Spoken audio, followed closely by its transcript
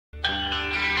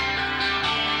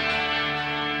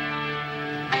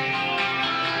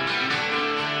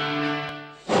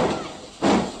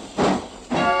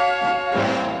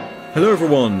Hello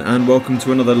everyone, and welcome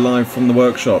to another live from the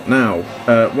workshop. Now,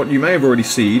 what you may have already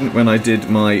seen when I did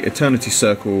my Eternity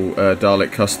Circle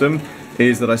Dalek custom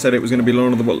is that I said it was going to be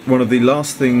one of the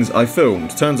last things I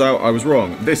filmed. Turns out I was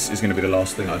wrong. This is going to be the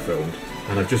last thing I filmed,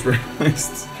 and I've just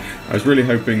realised I was really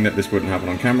hoping that this wouldn't happen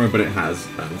on camera, but it has,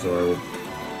 and so I will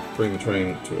bring the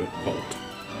train to a halt.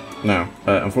 Now,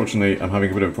 unfortunately, I'm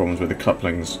having a bit of problems with the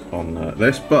couplings on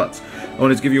this, but I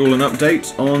wanted to give you all an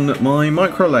update on my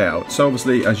micro layout. So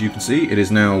obviously, as you can see, it is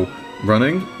now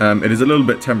running. It is a little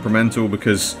bit temperamental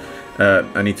because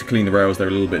I need to clean the rails, they're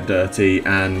a little bit dirty,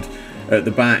 and at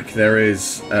the back there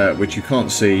is, which you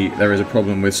can't see, there is a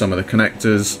problem with some of the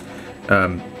connectors,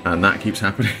 and that keeps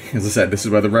happening. As I said, this is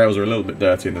where the rails are a little bit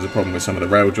dirty, and there's a problem with some of the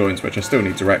rail joints, which I still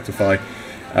need to rectify.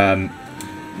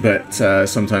 But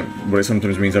what it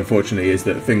sometimes means, unfortunately, is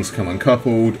that things come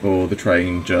uncoupled, or the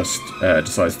train just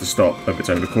decides to stop of its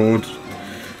own accord.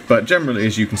 But generally,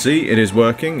 as you can see, it is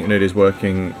working, and it is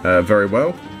working very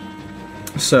well.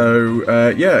 So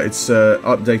yeah, it's been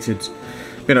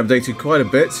updated quite a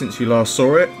bit since you last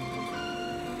saw it.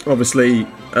 Obviously,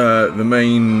 the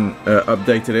main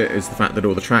updated it is the fact that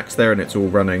all the track's there and it's all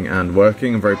running and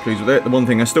working. I'm very pleased with it. The one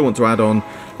thing I still want to add on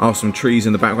are some trees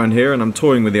in the background here, and I'm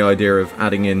toying with the idea of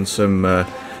adding in some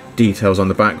details on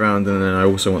the background, and then I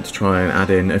also want to try and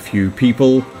add in a few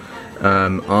people.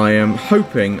 I am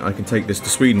hoping I can take this to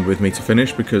Sweden with me to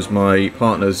finish, because my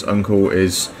partner's uncle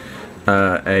is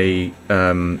a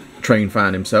train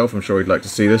fan himself. I'm sure he'd like to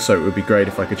see this, so it would be great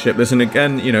if I could ship this. And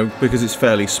again, you know, because it's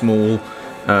fairly small,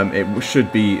 it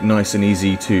should be nice and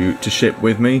easy to ship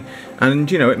with me,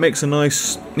 and you know, it makes a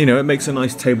nice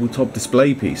tabletop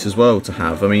display piece as well to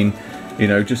have. I mean, you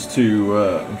know, just to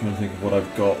I'm trying to think of what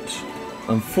I've got.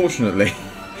 Unfortunately,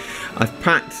 I've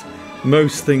packed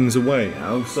most things away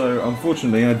now, so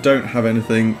unfortunately I don't have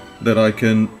anything that I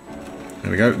can,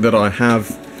 there we go, that I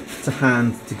have to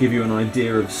hand to give you an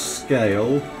idea of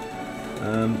scale.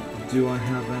 Do I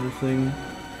have anything?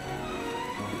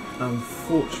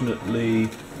 Unfortunately,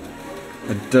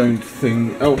 I don't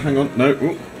think... Oh, hang on, no.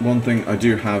 Ooh, one thing I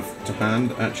do have to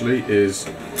hand, actually, is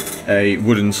a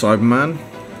wooden Cyberman.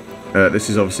 This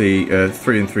is obviously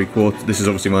 3 3/4. This is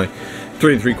obviously my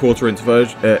 3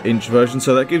 3/4 inch version,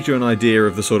 so that gives you an idea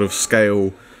of the sort of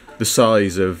scale, the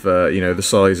size of, you know, the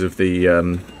size of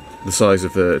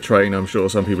the train. I'm sure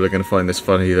some people are going to find this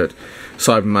funny, that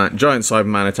giant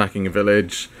Cyberman attacking a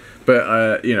village,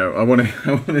 but you know, I wanted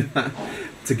that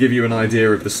to give you an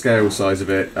idea of the scale size of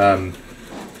it,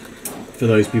 for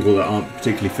those people that aren't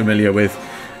particularly familiar with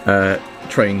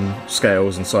train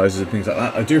scales and sizes and things like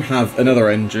that. I do have another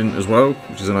engine as well,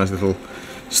 which is a nice little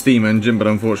steam engine, but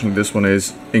unfortunately this one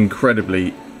is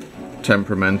incredibly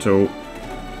temperamental.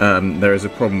 There is a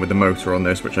problem with the motor on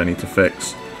this, which I need to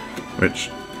fix, which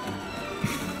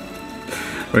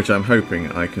I'm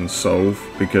hoping I can solve,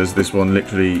 because this one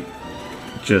literally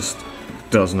just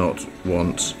does not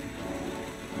want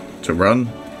to run.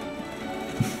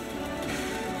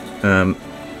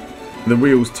 The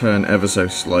wheels turn ever so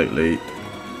slightly,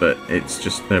 but it's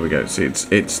just, there we go. See,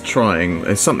 it's trying.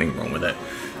 There's something wrong with it.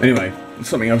 Anyway,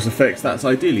 something else to fix. That's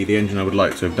ideally the engine I would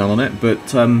like to have done on it, but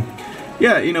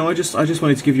yeah, you know, I just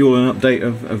wanted to give you all an update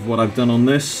of what I've done on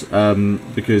this,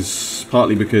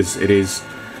 partly because it is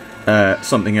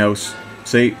something else.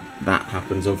 See, that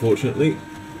happens, unfortunately.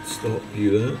 Stop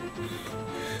you there.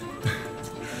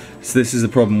 So this is the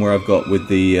problem where I've got with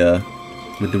the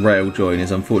rail join,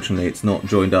 is unfortunately it's not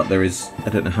joined up. There is, I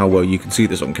don't know how well you can see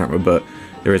this on camera, but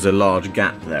there is a large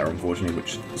gap there, unfortunately,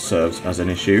 which serves as an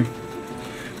issue.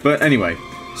 But anyway,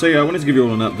 so yeah, I wanted to give you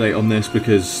all an update on this,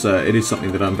 because it is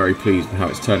something that I'm very pleased with how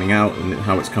it's turning out and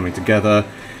how it's coming together.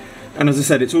 And as I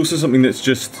said, it's also something that's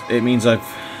just, it means I've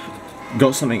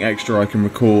got something extra I can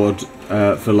record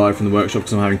for live from the workshop,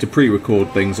 because I'm having to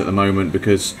pre-record things at the moment,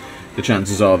 because the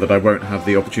chances are that I won't have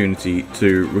the opportunity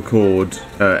to record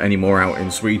any more out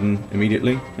in Sweden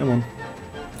immediately. Come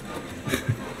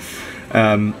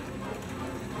on.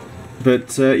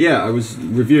 But yeah, I was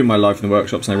reviewing my live from the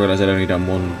workshops and I realised I'd only done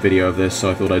one video of this,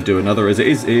 so I thought I'd do another. As it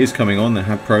is coming on, they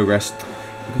have progressed.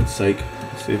 For God's sake,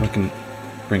 let's see if I can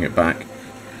bring it back.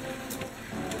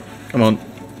 Come on.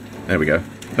 There we go.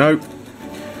 No.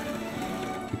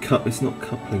 It's not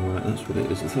coupling right, that's what it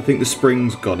is. I think the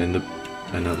spring's gone in the...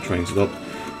 And now the train stopped.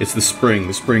 It's the spring.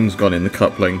 The spring's gone in the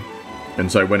coupling,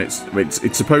 and so when it's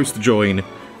supposed to join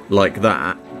like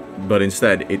that, but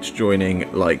instead it's joining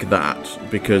like that,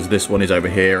 because this one is over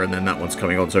here and then that one's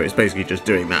coming on. So it's basically just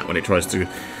doing that when it tries to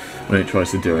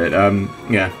do it.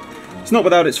 Yeah, it's not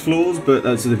without its flaws, but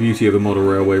that's the beauty of a model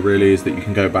railway, really, is that you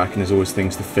can go back and there's always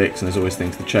things to fix and there's always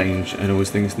things to change and always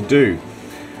things to do.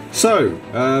 So,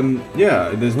 yeah,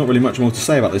 there's not really much more to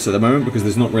say about this at the moment because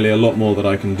there's not really a lot more that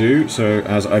I can do. So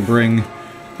as I bring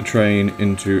the train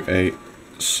into a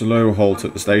slow halt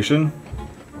at the station,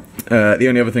 the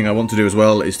only other thing I want to do as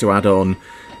well is to add on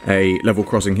a level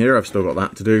crossing here. I've still got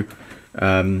that to do.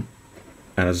 And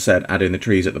as I said, add in the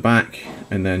trees at the back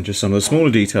and then just some of the smaller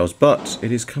details. But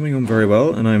it is coming on very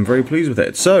well and I'm very pleased with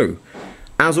it. So,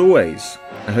 as always,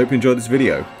 I hope you enjoyed this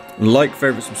video. Like,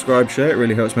 favourite, subscribe, share, it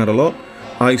really helps me out a lot.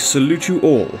 I salute you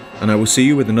all, and I will see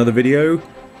you with another video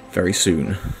very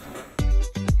soon.